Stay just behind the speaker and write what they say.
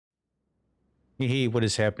Hey, what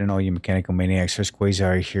is happening, all you mechanical maniacs? Hurst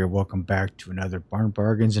Quayzar here. Welcome back to another Barn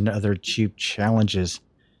Bargains and other cheap challenges.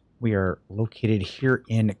 We are located here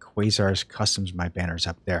in Quayzar's Customs. My banner's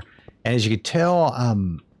up there. And as you can tell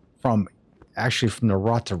from the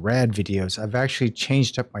Raw to Rad videos, I've actually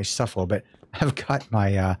changed up my stuff a little bit. I've got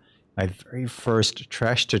my my very first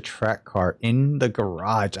trash to track car in the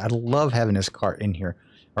garage. I love having this car in here,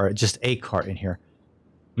 or just a car in here.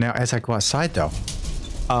 Now, as I go outside though,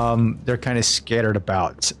 they're kind of scattered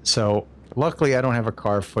about. So luckily I don't have a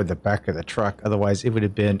car for the back of the truck. Otherwise it would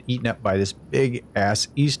have been eaten up by this big ass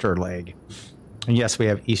Easter egg. And yes, we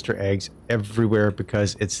have Easter eggs everywhere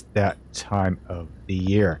because it's that time of the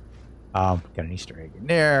year. Got an Easter egg in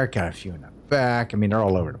there, got a few in the back. I mean, they're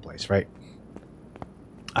all over the place, right?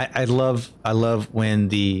 I love when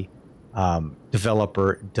the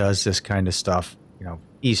developer does this kind of stuff. You know,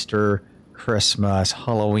 Easter, Christmas,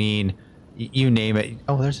 Halloween, you name it.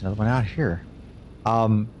 Oh, there's another one out here.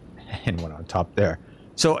 And one on top there.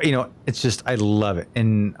 So, you know, it's just, I love it.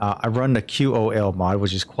 And I run the QOL mod,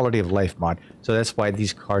 which is quality of life mod. So that's why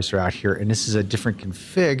these cars are out here. And this is a different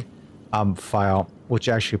config file, which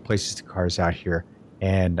actually places the cars out here.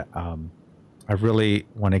 And I really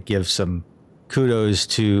want to give some kudos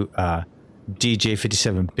to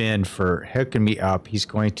DJ57 Ben for hooking me up. He's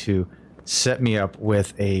going to set me up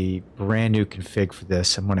with a brand new config for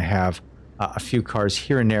this. I'm going to have a few cars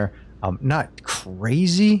here and there, not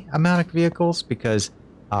crazy amount of vehicles because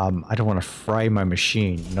I don't want to fry my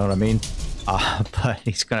machine, you know what I mean? But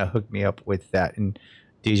he's going to hook me up with that. And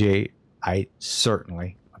DJ, I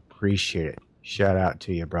certainly appreciate it. Shout out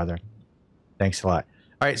to you, brother. Thanks a lot.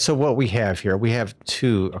 All right, so what we have here, we have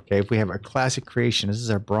two, okay? We have a classic creation. This is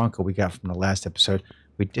our Bronco we got from the last episode.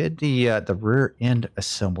 We did the rear end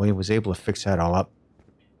assembly, was able to fix that all up.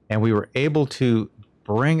 And we were able to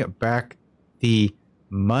bring back the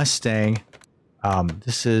Mustang.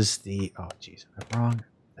 This is the, oh geez, wrong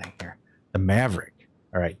thing here. The Maverick.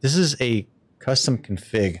 All right, this is a custom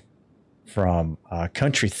config from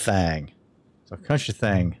Country Thang. So Country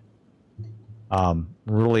Thang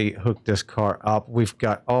really hooked this car up. We've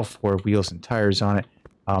got all four wheels and tires on it.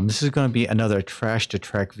 This is going to be another trash to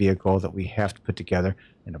track vehicle that we have to put together.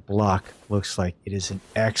 And the block looks like it is in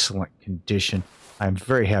excellent condition. I'm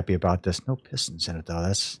very happy about this. No pistons in it though.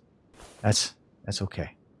 That's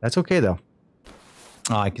okay. That's okay though.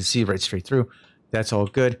 I can see right straight through. That's all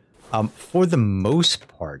good. For the most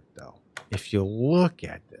part though, if you look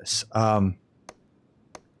at this,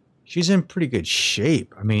 she's in pretty good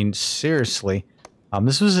shape. I mean, seriously,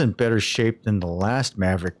 this was in better shape than the last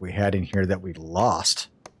Maverick we had in here that we lost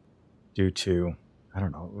due to, I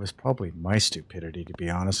don't know, it was probably my stupidity, to be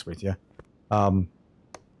honest with you.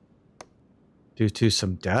 Due to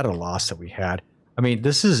some data loss that we had. I mean,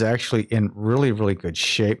 this is actually in really, really good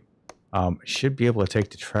shape. Should be able to take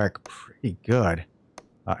the track pretty good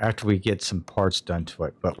after we get some parts done to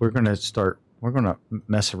it. But we're going to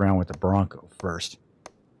mess around with the Bronco first.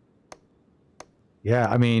 Yeah,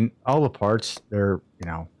 I mean, all the parts, they're, you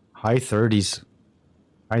know, high 30s,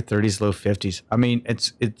 low 50s. I mean,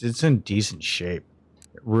 it's in decent shape.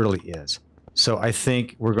 It really is. So I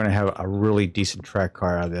think we're going to have a really decent track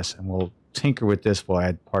car out of this, and we'll tinker with this. We'll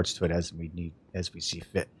add parts to it as we need, as we see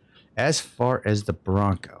fit. As far as the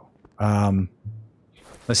Bronco,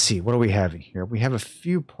 let's see, what do we have in here? We have a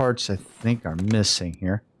few parts I think are missing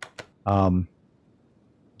here.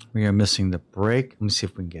 We are missing the brake. Let me see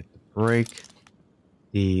if we can get the brake,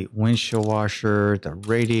 the windshield washer, the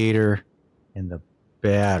radiator, and the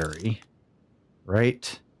battery,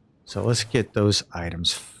 right? So let's get those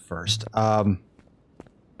items first.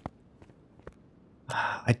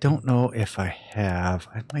 I don't know if I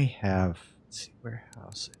may have, let's see,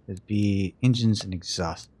 warehouse. It'd be engines and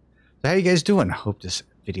exhaust. So how you guys doing? I hope this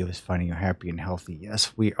video is finding you happy and healthy.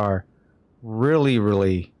 Yes, we are really,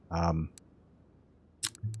 really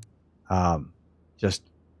just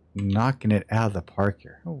knocking it out of the park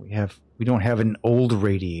here. Oh, we don't have an old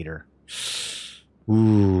radiator.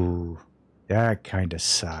 Ooh, that kind of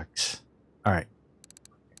sucks. All right,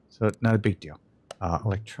 so not a big deal.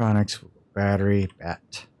 Electronics, battery,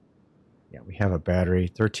 yeah, we have a battery,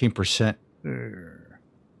 13%.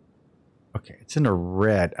 Okay, it's in the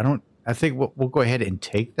red. I think we'll go ahead and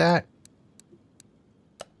take that.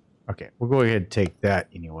 Okay, we'll go ahead and take that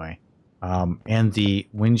anyway. And the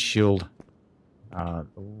windshield, the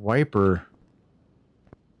wiper.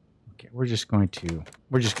 Okay, we're just going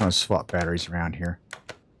to swap batteries around here.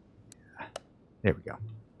 There we go.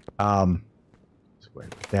 Let's go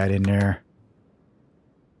ahead and put that in there.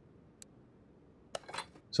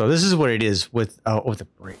 So this is what it is with the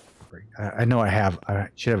brake. I know I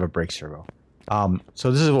should have a brake servo.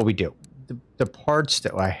 So this is what we do. the parts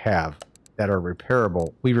that I have that are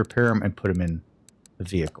repairable, we repair them and put them in the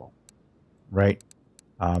vehicle, right?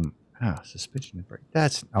 Suspension and brake.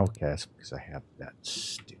 That's okay. That's because I have that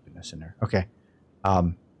stupidness in there. Okay.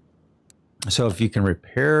 So if you can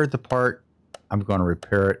repair the part, I'm going to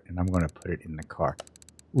repair it and I'm going to put it in the car.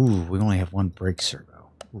 Ooh, we only have one brake servo.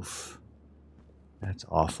 Oof. That's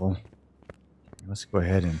awful. Let's go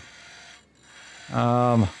ahead and...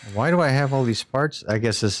 why do I have all these parts? I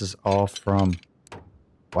guess this is all from...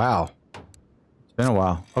 Wow. It's been a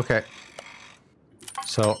while. Okay.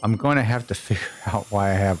 So I'm going to have to figure out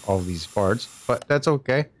why I have all these parts, but that's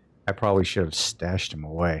okay. I probably should have stashed them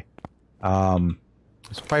away.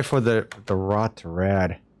 It's probably for the rot to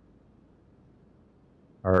rad.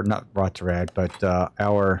 Or not rot to rad, but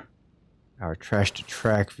our trash to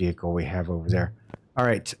track vehicle we have over there. All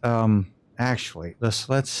right. Actually, let's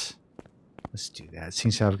do that. It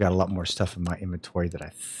seems I've got a lot more stuff in my inventory that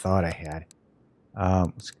I thought I had.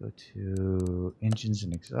 Let's go to engines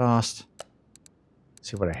and exhaust. Let's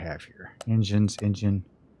see what I have here. Engines, engine.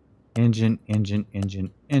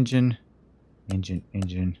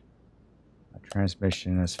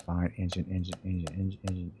 Transmission, that's fine. Engine.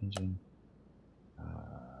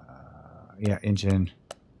 Yeah, engine.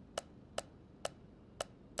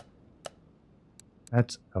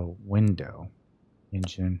 That's a window.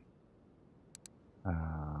 Engine.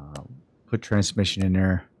 Put transmission in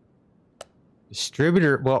there.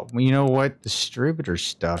 Distributor. Well, you know what? Distributor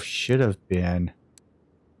stuff should have been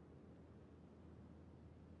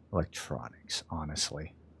electronics,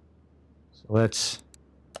 honestly. So let's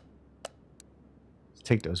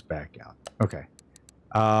take those back out. Okay.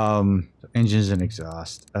 So engines and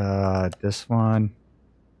exhaust. This one.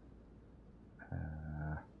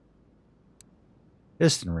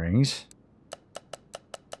 Piston rings.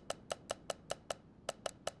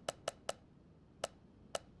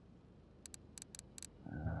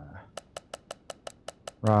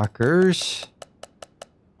 Rockers.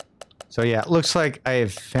 So yeah, it looks like I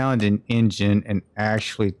have found an engine and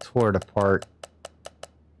actually tore it apart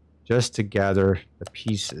just to gather the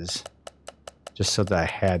pieces, just so that I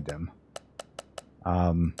had them.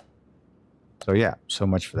 So yeah, so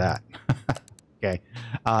much for that. Okay.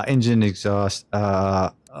 Engine, exhaust,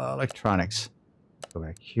 electronics. Go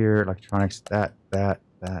back here, electronics, that.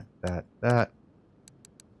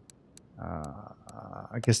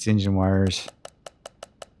 I guess the engine wires.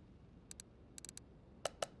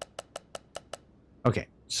 Okay,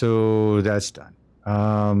 so that's done.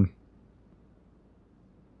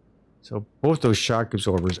 So both those shock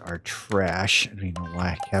absorbers are trash. I don't even know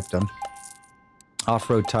why I kept them.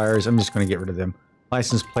 Off-road tires, I'm just going to get rid of them.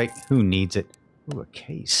 License plate, who needs it? Ooh, a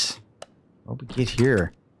case. What we get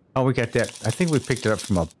here? Oh, we got that. I think we picked it up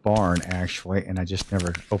from a barn, actually, and I just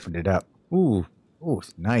never opened it up. Ooh,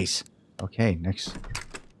 nice. Okay, next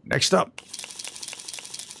up.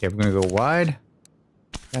 Okay, we're going to go wide.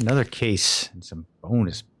 Got another case and some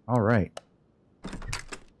bonus. All right.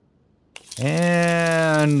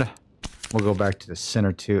 And we'll go back to the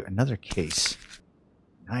center too. Another case.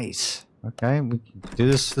 Nice. Okay, we can do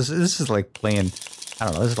this. This is like playing, I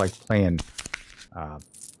don't know, this is like playing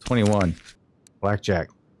 21 blackjack.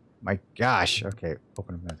 My gosh. Okay,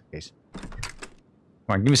 open up another case. Come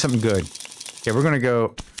on, give me something good. Okay, we're going to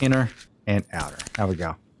go inner and outer. There we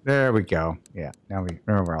go. There we go. Yeah, now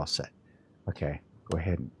we're all set. Okay. Go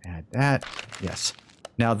ahead and add that. Yes.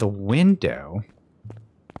 Now the window.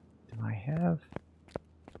 Do I have?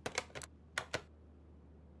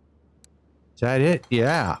 Is that it?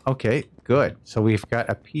 Yeah. Okay. Good. So we've got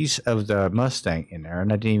a piece of the Mustang in there,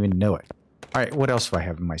 and I didn't even know it. All right. What else do I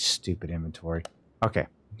have in my stupid inventory? Okay.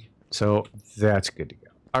 So that's good to go.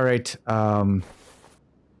 All right.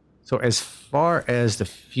 So as far as the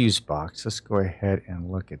fuse box, let's go ahead and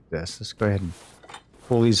look at this. Let's go ahead and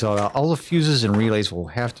pull these all out. All the fuses and relays will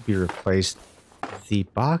have to be replaced. The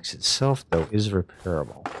box itself, though, is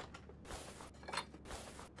repairable.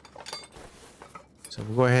 So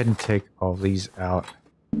we'll go ahead and take all these out.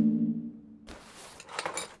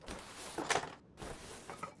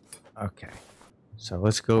 Okay. So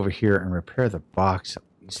let's go over here and repair the box at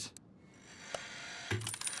least.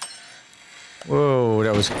 Whoa,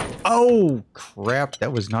 that was... Oh, crap.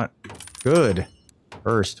 That was not good.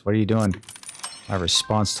 Hurst, what are you doing? My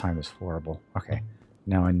response time is horrible. Okay,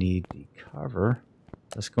 now I need the cover.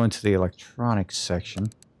 Let's go into the electronics section.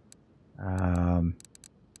 Do I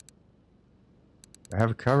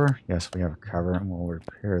have a cover? Yes, we have a cover, and we'll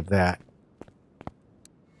repair that.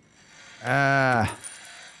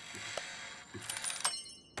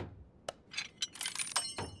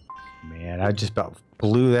 Man, I just about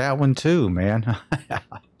blew that one too, man.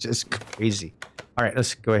 Just crazy. All right,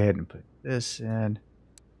 let's go ahead and put this in.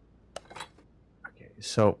 Okay,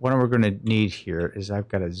 so what we're going to need here is I've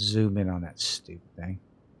got to zoom in on that stupid thing.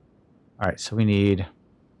 All right, so we need...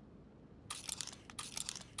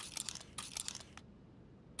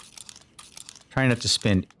 Trying not to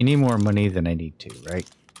spend any more money than I need to, right?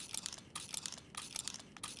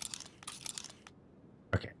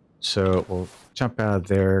 Okay, so we'll jump out of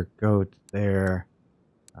there, go there.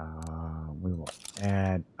 We will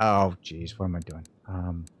add... Oh, geez, what am I doing?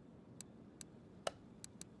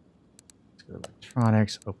 Let's go to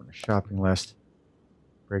electronics, open a shopping list.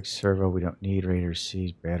 Brake servo, we don't need. Radiator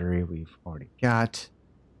seat, battery, we've already got.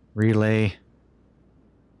 Relay.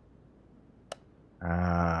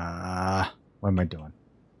 What am I doing?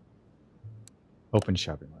 Open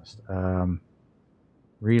shopping list.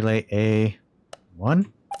 Relay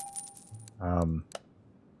A1.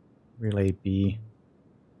 Relay B5,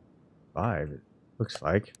 it looks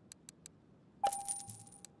like.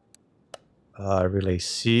 Relay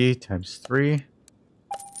C times 3.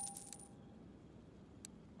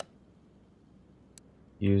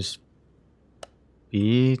 Use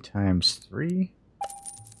B times 3.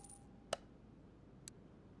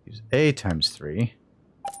 Use A times 3.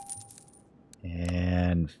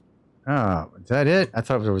 And... Oh, is that it? I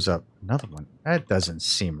thought there was another one. That doesn't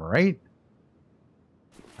seem right.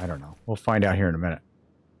 I don't know. We'll find out here in a minute.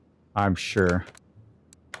 I'm sure.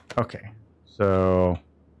 Okay. So...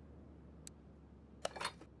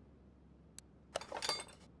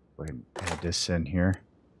 Go ahead and add this in here.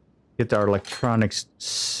 Get our electronics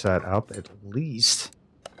set up at least.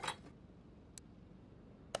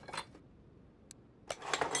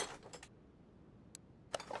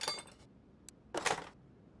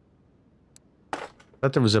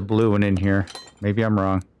 Thought there was a blue one in here. Maybe I'm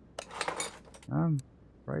wrong. I'm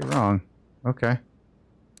probably wrong. Okay.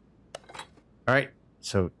 Alright,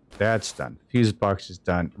 so that's done. Fuse box is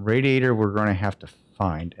done. Radiator we're going to have to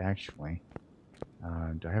find, actually.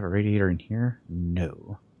 Do I have a radiator in here?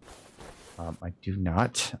 No. I do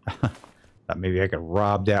not. Thought maybe I could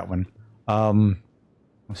rob that one.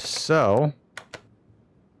 So,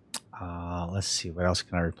 let's see. What else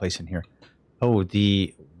can I replace in here? Oh,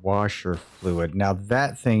 the washer fluid. Now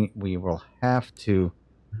that thing we will have to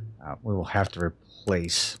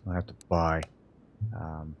replace. We'll have to buy.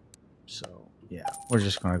 So yeah, we're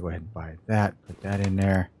just going to go ahead and buy that. Put that in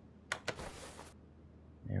there.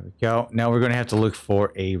 There we go. Now we're going to have to look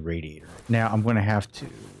for a radiator. Now I'm going to have to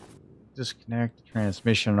disconnect the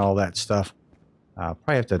transmission and all that stuff.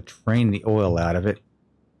 Probably have to drain the oil out of it.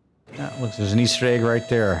 Looks, there's an Easter egg right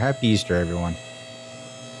there. Happy Easter, everyone.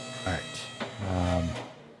 All right.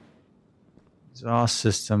 Exhaust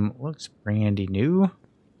system looks brandy new.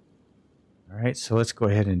 All right, so let's go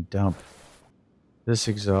ahead and dump this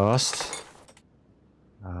exhaust.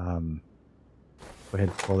 Go ahead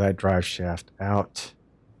and pull that drive shaft out.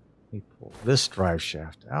 Let me pull this drive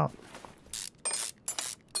shaft out.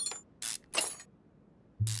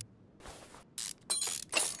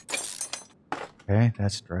 Okay,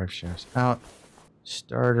 that's drive shafts out.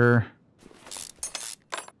 Starter.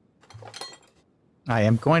 I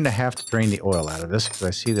am going to have to drain the oil out of this because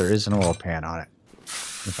I see there is an oil pan on it.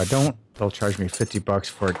 If I don't, they'll charge me $50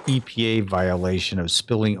 for an EPA violation of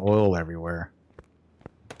spilling oil everywhere.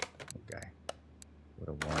 Okay. Would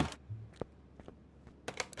have won.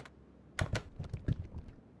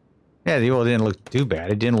 Yeah, the oil didn't look too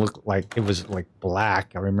bad. It didn't look like it was like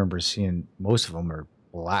black. I remember seeing most of them are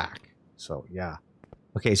black. So, yeah.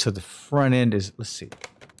 Okay, so the front end is, let's see.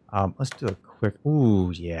 Let's do a quick,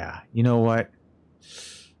 ooh, yeah. You know what?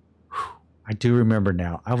 I do remember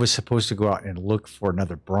now. I was supposed to go out and look for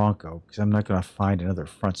another Bronco because I'm not going to find another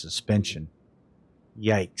front suspension.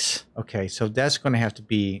 Yikes. Okay, so that's going to have to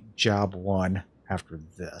be job one after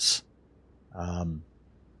this. I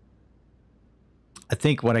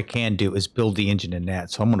think what I can do is build the engine in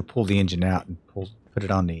that. So I'm going to pull the engine out and put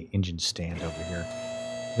it on the engine stand over here.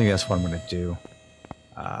 I think that's what I'm going to do.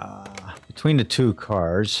 Between the two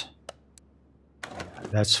cars,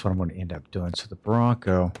 that's what I'm going to end up doing. So the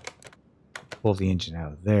Bronco, pull the engine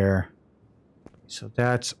out of there. So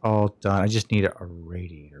that's all done. I just need a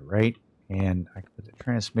radiator, right? And I can put the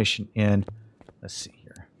transmission in. Let's see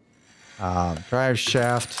here. Drive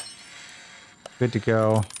shaft, good to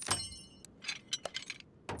go.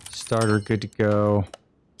 Starter, good to go.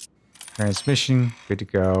 Transmission, good to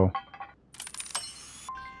go.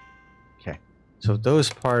 Okay, so those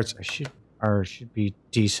parts should be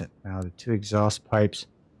decent. Now the two exhaust pipes.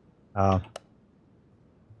 So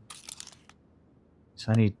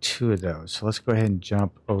I need two of those. So let's go ahead and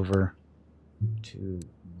jump over to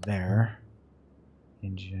there.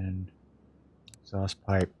 Engine, exhaust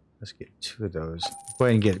pipe. let's get 2 of those. Go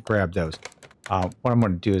ahead and grab those. What I'm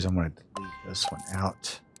going to do is I'm going to delete this one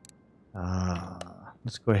out.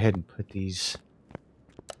 Let's go ahead and put these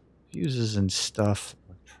fuses and stuff.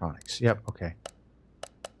 Electronics. Yep. Okay.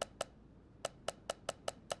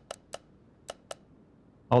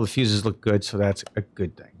 All the fuses look good, so that's a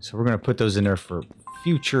good thing. So we're going to put those in there for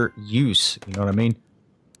future use. You know what I mean?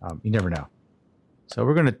 You never know. So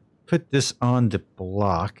we're going to put this on the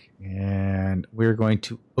block, and we're going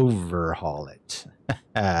to overhaul it.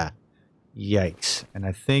 Yikes. And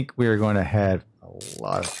I think we're going to have a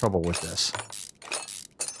lot of trouble with this.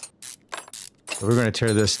 So we're going to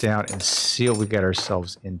tear this down and see what we got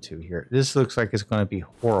ourselves into here. This looks like it's going to be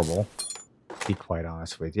horrible, to be quite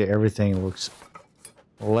honest with you. Everything looks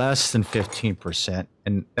less than 15%,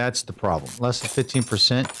 and that's the problem. Less than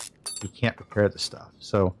 15%, you can't repair the stuff.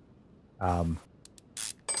 So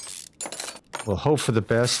we'll hope for the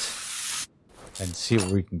best and see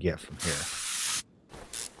what we can get from here.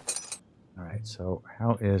 All right, so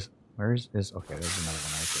where's this? Okay, there's another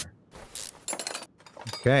one right there.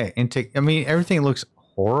 Okay, intake. I mean, everything looks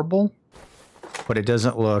horrible, but it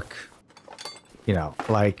doesn't look, you know,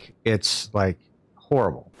 like it's like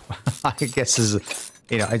horrible. I guess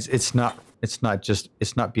you know, it's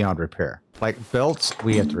not beyond repair. Like belts,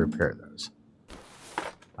 we have to repair those.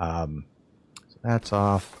 So that's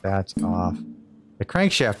off. That's off. The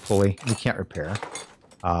crankshaft pulley, we can't repair.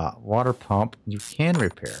 Water pump, you can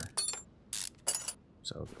repair.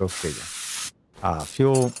 So go figure.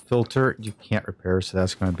 Fuel filter, you can't repair, so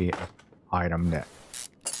that's going to be an item that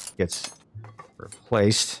gets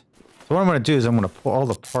replaced. So what I'm going to do is I'm going to pull all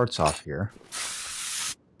the parts off here.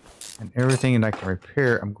 And everything that I can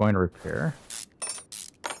repair, I'm going to repair.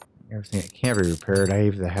 Everything that can't be repaired, I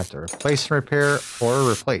either have to replace and repair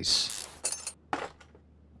or replace.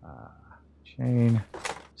 Chain.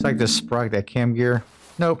 It's like this sprocket, that cam gear.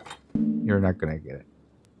 Nope. You're not going to get it.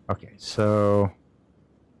 Okay, so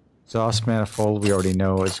exhaust manifold, we already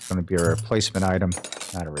know is going to be a replacement item,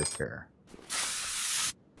 not a repair.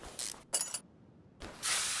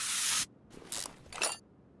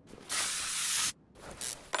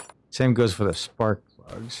 Same goes for the spark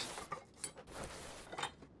plugs.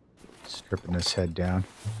 Stripping this head down.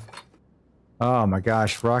 Oh my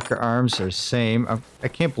gosh, rocker arms are same. I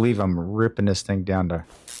can't believe I'm ripping this thing down to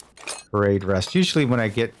parade rest. Usually when I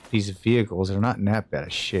get these vehicles, they're not in that bad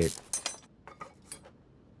of shape.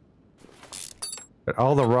 But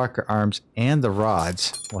all the rocker arms and the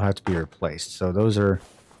rods will have to be replaced. So those are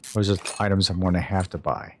items I'm going to have to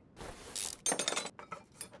buy.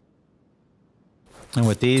 And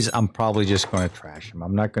with these, I'm probably just going to trash them.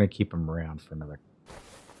 I'm not going to keep them around for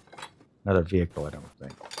another vehicle, I don't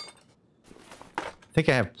think. I think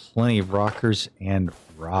I have plenty of rockers and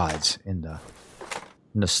rods in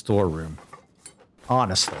the storeroom.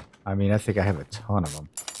 Honestly. I mean, I think I have a ton of them.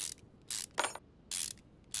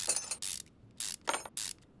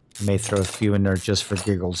 I may throw a few in there just for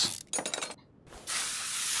giggles.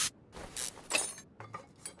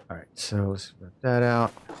 Alright, so let's rip that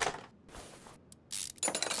out.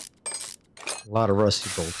 A lot of rusty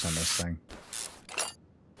bolts on this thing.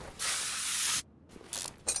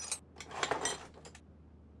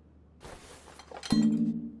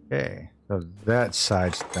 Okay, so that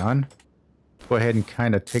side's done. Go ahead and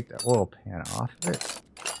kind of take that oil pan off of it.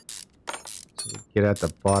 So we get at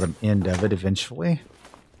the bottom end of it eventually.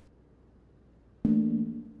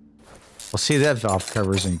 Well, see, that valve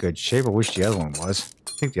cover is in good shape. I wish the other one was.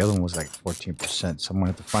 I think the other one was like 14%, so I'm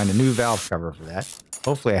going to have to find a new valve cover for that.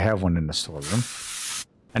 Hopefully I have one in the storeroom.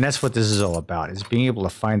 And that's what this is all about, is being able to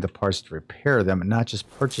find the parts to repair them and not just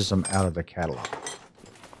purchase them out of the catalog.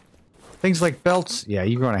 Things like belts, yeah,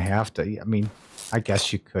 you're going to have to. I mean, I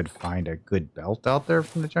guess you could find a good belt out there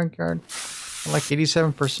from the junkyard. Like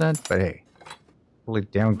 87%, but hey, really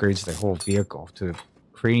downgrades the whole vehicle to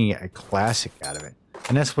creating a classic out of it.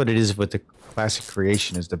 And that's what it is with the classic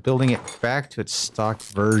creation, is the building it back to its stock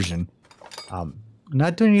version.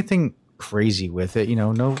 Not doing anything crazy with it, you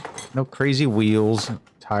know, no crazy wheels,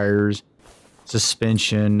 tires,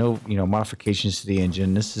 suspension, no, you know, modifications to the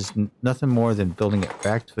engine. This is nothing more than building it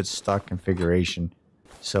back to its stock configuration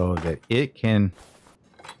so that it can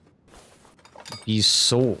be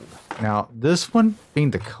sold. Now, this one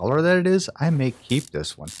being the color that it is, I may keep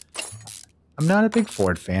this one. I'm not a big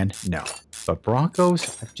Ford fan, no. But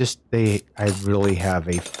Broncos, I really have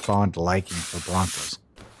a fond liking for Broncos.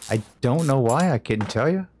 I don't know why, I couldn't tell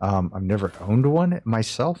you. I've never owned one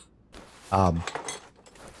myself.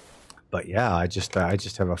 But yeah, I just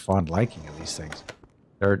have a fond liking of these things.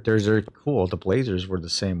 They're cool. The Blazers were the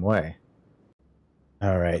same way.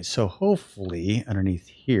 All right, so hopefully underneath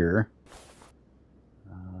here,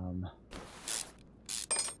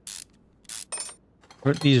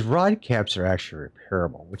 But these rod caps are actually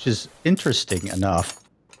repairable, which is interesting enough.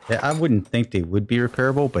 I wouldn't think they would be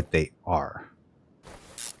repairable, but they are.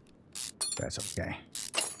 That's okay.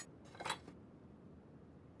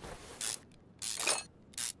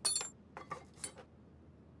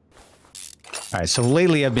 All right, so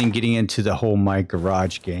lately I've been getting into the whole My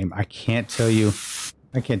Garage game. I can't tell you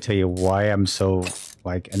why I'm so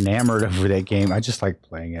like enamored over that game. I just like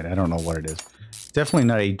playing it. I don't know what it is. Definitely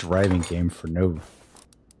not a driving game for no.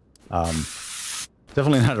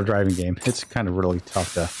 Definitely not a driving game. It's kind of really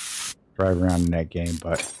tough to drive around in that game,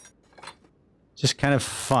 but just kind of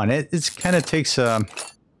fun. It's kind of takes a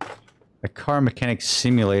car mechanic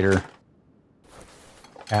simulator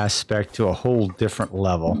aspect to a whole different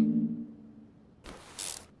level.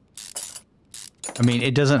 I mean,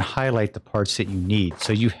 it doesn't highlight the parts that you need,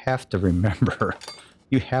 so you have to remember.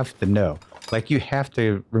 You have to know. Like, you have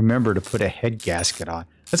to remember to put a head gasket on.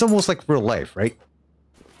 That's almost like real life, right?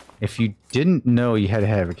 If you didn't know you had to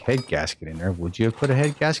have a head gasket in there, would you have put a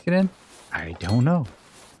head gasket in? I don't know.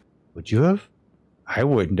 Would you have? I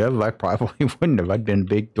wouldn't have. I probably wouldn't have. I'd been a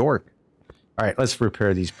big dork. All right, let's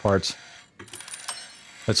repair these parts.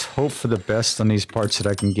 Let's hope for the best on these parts that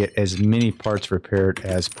I can get as many parts repaired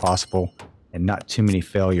as possible and not too many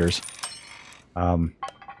failures.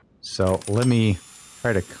 So let me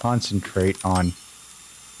try to concentrate on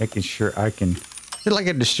making sure I can... It's like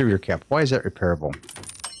a distributor cap. Why is that repairable?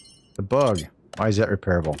 The bug. Why is that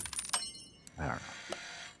repairable? I don't know.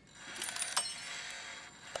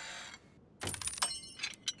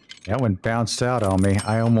 That one bounced out on me.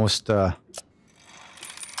 I almost... Oh,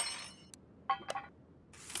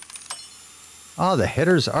 the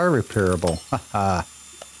headers are repairable. Haha. I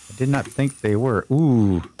did not think they were.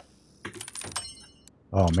 Ooh.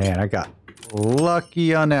 Oh, man, I got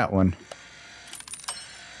lucky on that one.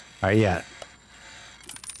 All right, yeah.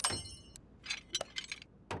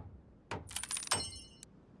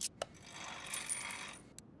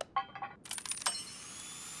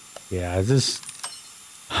 Yeah,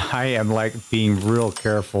 I am like being real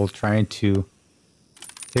careful trying to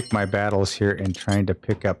pick my battles here and trying to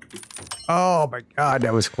pick up. Oh my God,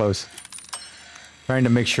 that was close. Trying to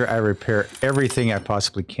make sure I repair everything I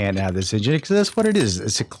possibly can out of this engine, because that's what it is.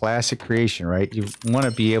 It's a classic creation, right? You want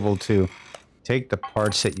to be able to take the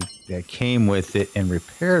parts that came with it and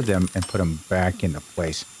repair them and put them back into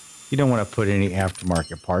place. You don't want to put any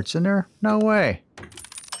aftermarket parts in there. No way.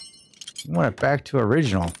 You want it back to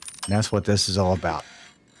original. And that's what this is all about.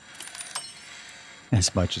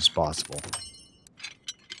 As much as possible.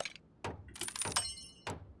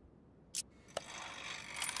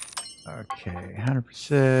 Okay,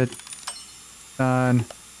 100% done.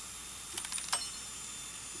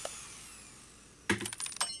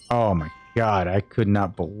 Oh my God, I could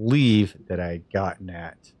not believe that I had gotten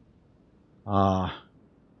that. All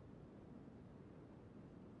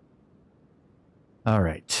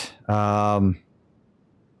right.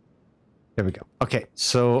 There we go. Okay,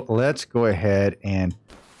 so let's go ahead and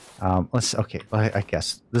I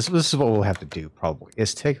guess this is what we'll have to do probably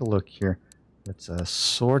is take a look here. Let's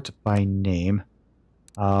sort by name.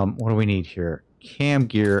 What do we need here? Cam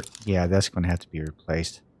gear. Yeah, that's going to have to be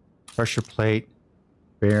replaced. Pressure plate,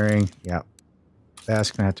 bearing. Yeah,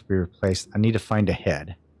 that's going to have to be replaced. I need to find a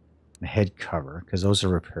head cover, because those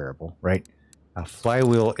are repairable, right?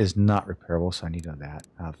 Flywheel is not repairable, so I need to know that.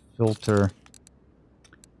 Filter.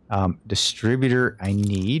 Distributor, I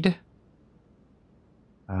need.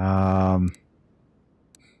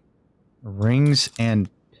 Rings and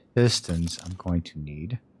pistons, I'm going to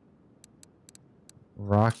need.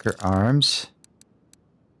 Rocker arms.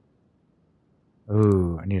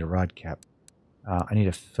 Ooh, I need a rod cap. I need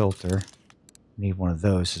a filter. I need one of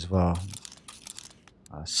those as well.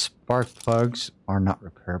 Spark plugs are not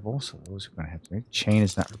repairable, so those are going to have to make. Chain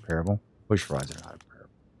is not repairable. Push rods are not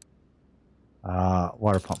repairable.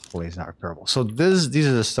 Water pump pulley is not repairable. So this is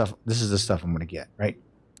the stuff I'm going to get, right?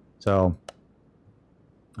 So,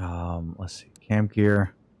 let's see. Cam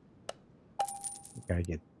gear. We gotta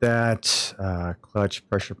get that. Clutch,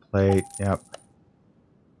 pressure plate. Yep.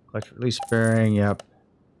 Clutch release bearing. Yep.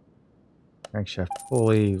 Crankshaft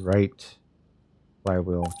pulley. Right.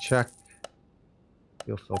 Flywheel. Check.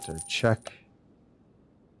 Fuel filter. Check.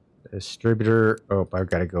 Distributor. Oh, I've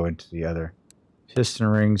got to go into the other. Piston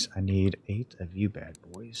rings. I need 8 of you bad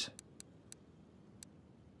boys.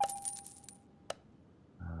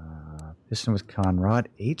 Piston with con rod.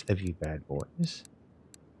 8 of you bad boys.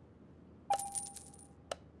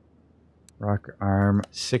 Rocker arm.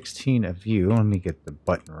 16 of you. Let me get the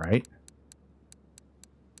button right.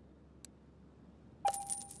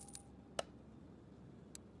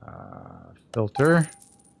 Filter.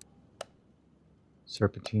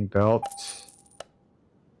 Serpentine belt.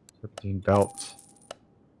 Serpentine belt.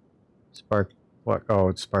 Spark plug. Oh,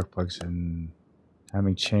 it's spark plugs and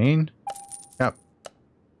timing chain. Yep.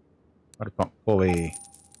 Water pump pulley.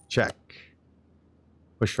 Check.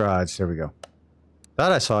 Push rods. There we go.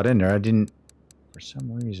 Thought I saw it in there. I didn't for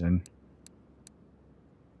some reason.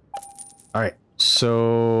 All right.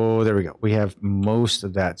 So there we go. We have most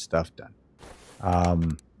of that stuff done.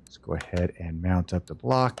 Let's go ahead and mount up the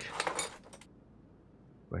block.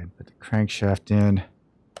 Go ahead and put the crankshaft in.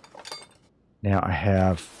 Now I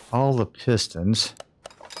have all the pistons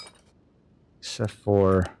except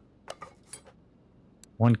for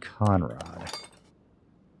one conrod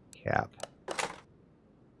cap.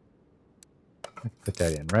 Put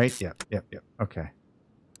that in, right? Yep. Okay.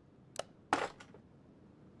 So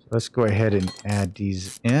let's go ahead and add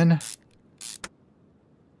these in.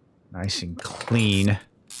 Nice and clean.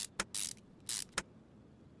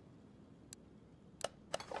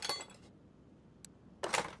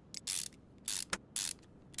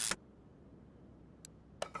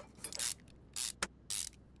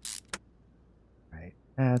 Right,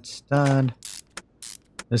 that's done.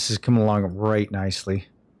 This is coming along right nicely.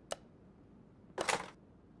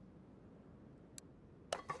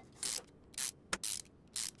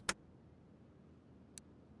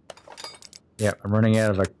 Yeah, I'm running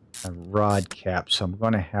out of a rod cap, so I'm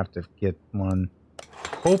going to have to get one.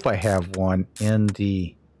 Hope I have one in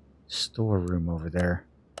the storeroom over there.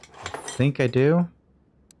 I think I do.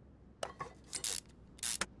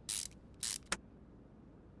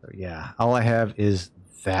 So yeah, all I have is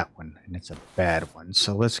that one, and it's a bad one.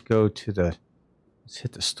 So let's go to the, let's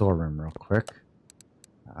hit the storeroom real quick.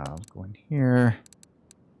 Go in here.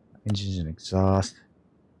 Engines and exhaust.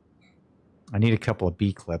 I need a couple of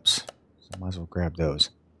B clips. I might as well grab those.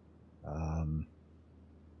 Come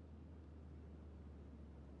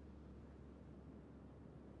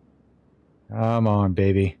on,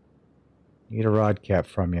 baby. Need a rod cap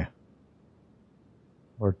from you.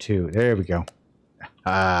 Or two. There we go.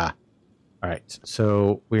 Ah. Alright,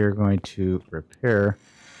 so we're going to repair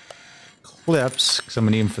clips, because I'm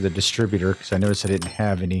going to need them for the distributor, because I noticed I didn't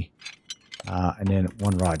have any. And then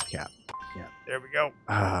one rod cap. Yeah, there we go.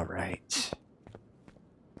 Alright.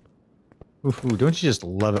 Ooh, don't you just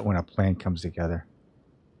love it when a plan comes together?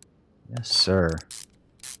 Yes, sir.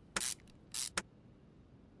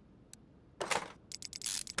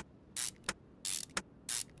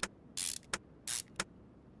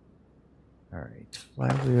 Alright,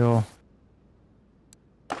 flywheel.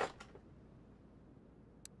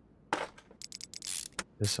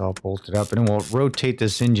 This all bolted up, and then we'll rotate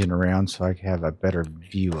this engine around so I can have a better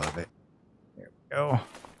view of it. There we go.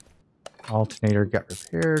 Alternator got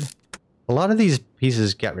repaired. A lot of these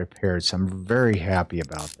pieces got repaired, so I'm very happy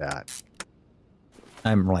about that.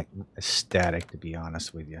 I'm like ecstatic, to be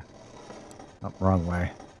honest with you. Oh, wrong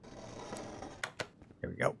way.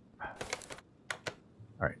 There we go. All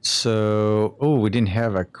right, so we didn't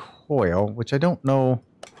have a coil, which I don't know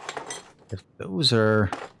if those are.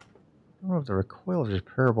 I don't know if the recoil is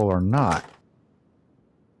repairable or not.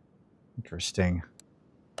 Interesting.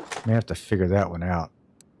 May have to figure that one out.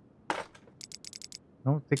 I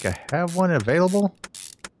don't think I have one available.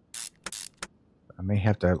 I may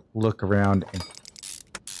have to look around and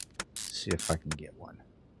see if I can get one.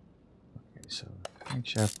 Okay, so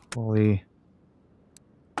crankshaft pulley,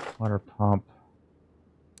 water pump,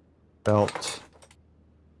 belt,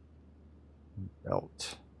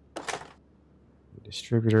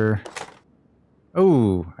 distributor.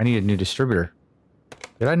 Oh, I need a new distributor.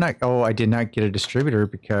 Did I not? Oh, I did not get a distributor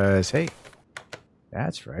because, hey,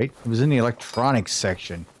 that's right. It was in the electronics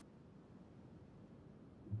section.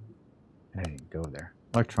 I didn't go there.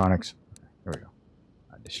 Electronics. There we go.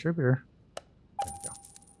 Distributor. There we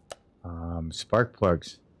go. Spark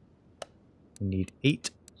plugs. We need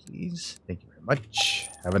 8, please. Thank you very much.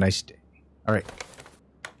 Have a nice day. All right.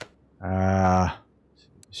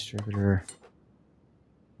 Distributor.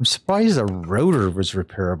 I'm surprised the rotor was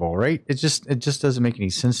repairable, right? It just doesn't make any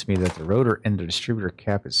sense to me that the rotor and the distributor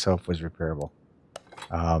cap itself was repairable.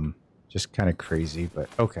 Just kind of crazy, but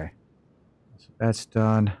okay. So that's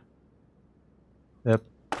done. Yep,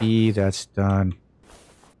 E, that's done.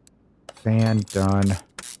 Fan done.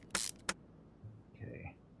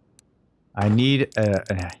 Okay. I need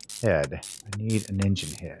a head. I need an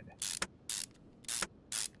engine head.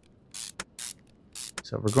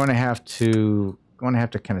 So we're going to have to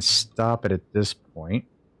kind of stop it at this point.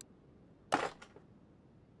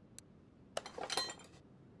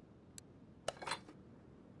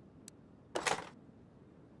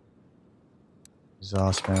 Exhaust.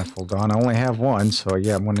 exhaust manifold on. I only have one, so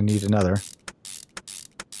yeah, I'm going to need another. All right, so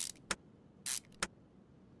let's go ahead and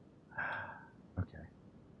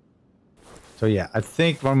So yeah, I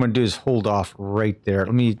think what I'm going to do is hold off right there.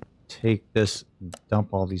 Let me take this and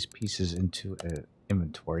dump all these pieces into an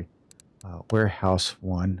inventory. Warehouse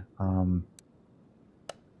 1.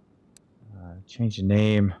 Change the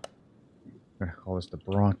name. I'm going to call this the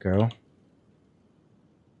Bronco.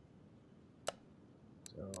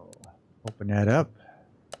 So open that up.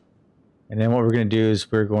 And then what we're going to do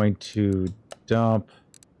is we're going to dump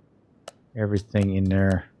everything in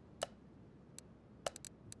there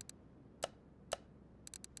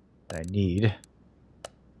that I need.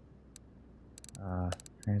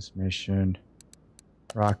 Transmission,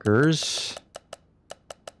 rockers.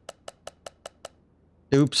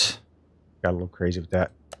 Oops. Got a little crazy with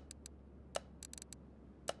that.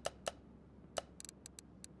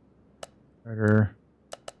 Rudder.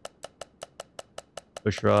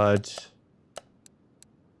 Push rods. Is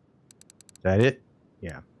that it?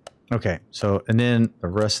 Yeah. Okay. So, and then the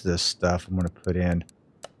rest of this stuff I'm going to put in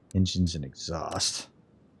engines and exhaust.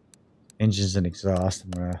 Engines and exhaust.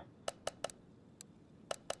 I'm going to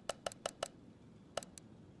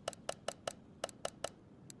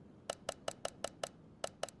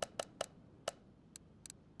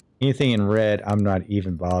anything in red, I'm not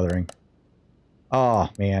even bothering. Oh,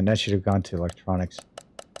 man, that should have gone to electronics.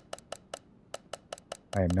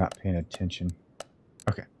 I am not paying attention.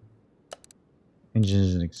 Okay.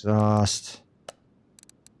 Engines and exhaust.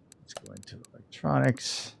 Let's go into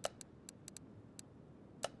electronics.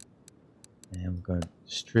 And we're going to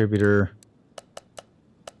distributor.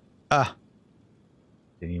 Ah!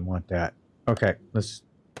 Didn't even want that. Okay, let's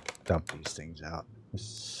dump these things out. Let's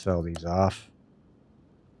sell these off.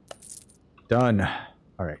 Done.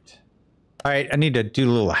 All right. All right, I need to do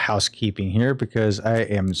a little housekeeping here because I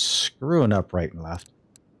am screwing up right and left.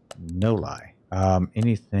 No lie.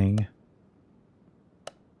 Anything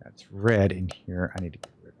that's red in here, I need to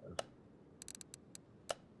get rid of.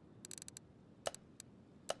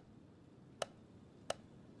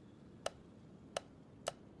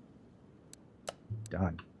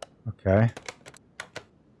 Done. Okay.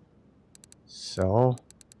 So.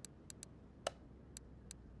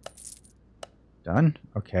 Done.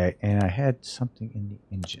 Okay, and I had something in the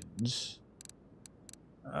engines.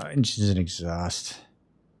 Engines and exhaust.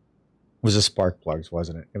 It was a spark plugs,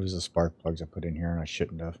 wasn't it? It was the spark plugs I put in here, and I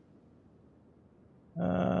shouldn't have.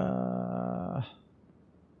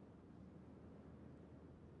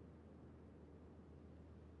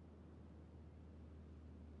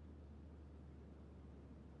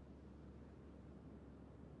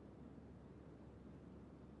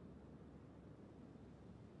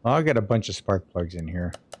 Well, I got a bunch of spark plugs in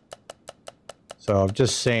here. So I'm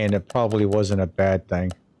just saying it probably wasn't a bad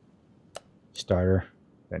thing. Starter.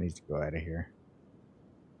 That needs to go out of here.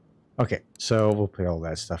 Okay, so we'll put all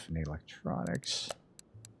that stuff in the electronics.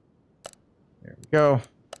 There we go.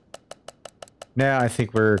 Now I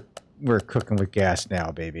think we're cooking with gas now,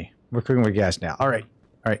 baby. We're cooking with gas now. All right.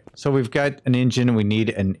 All right. So we've got an engine we need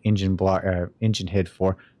an engine block engine head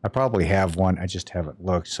for. I probably have one. I just haven't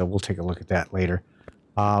looked. So we'll take a look at that later.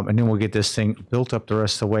 And then we'll get this thing built up the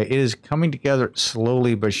rest of the way. It is coming together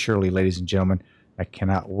slowly but surely, ladies and gentlemen. I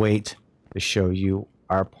cannot wait to show you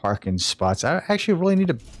our parking spots. I actually really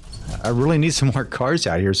need I really need some more cars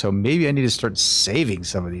out here, so maybe I need to start saving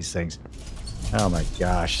some of these things. Oh my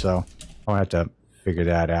gosh, so I'll have to figure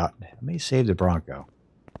that out. I may save the Bronco.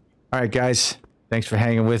 All right, guys, thanks for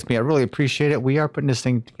hanging with me. I really appreciate it. We are putting this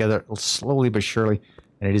thing together slowly but surely,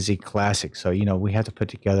 and it is a classic. So, you know, we have to put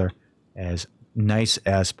together as nice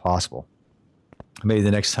as possible. Maybe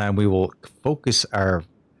the next time we will focus our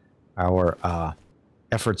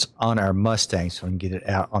efforts on our Mustang so we can get it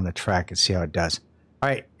out on the track and see how it does. All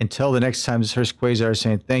right, until the next time, this is Hurst Quayzar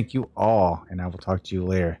saying thank you all, and I will talk to you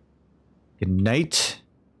later. Good night,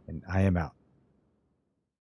 and I am out.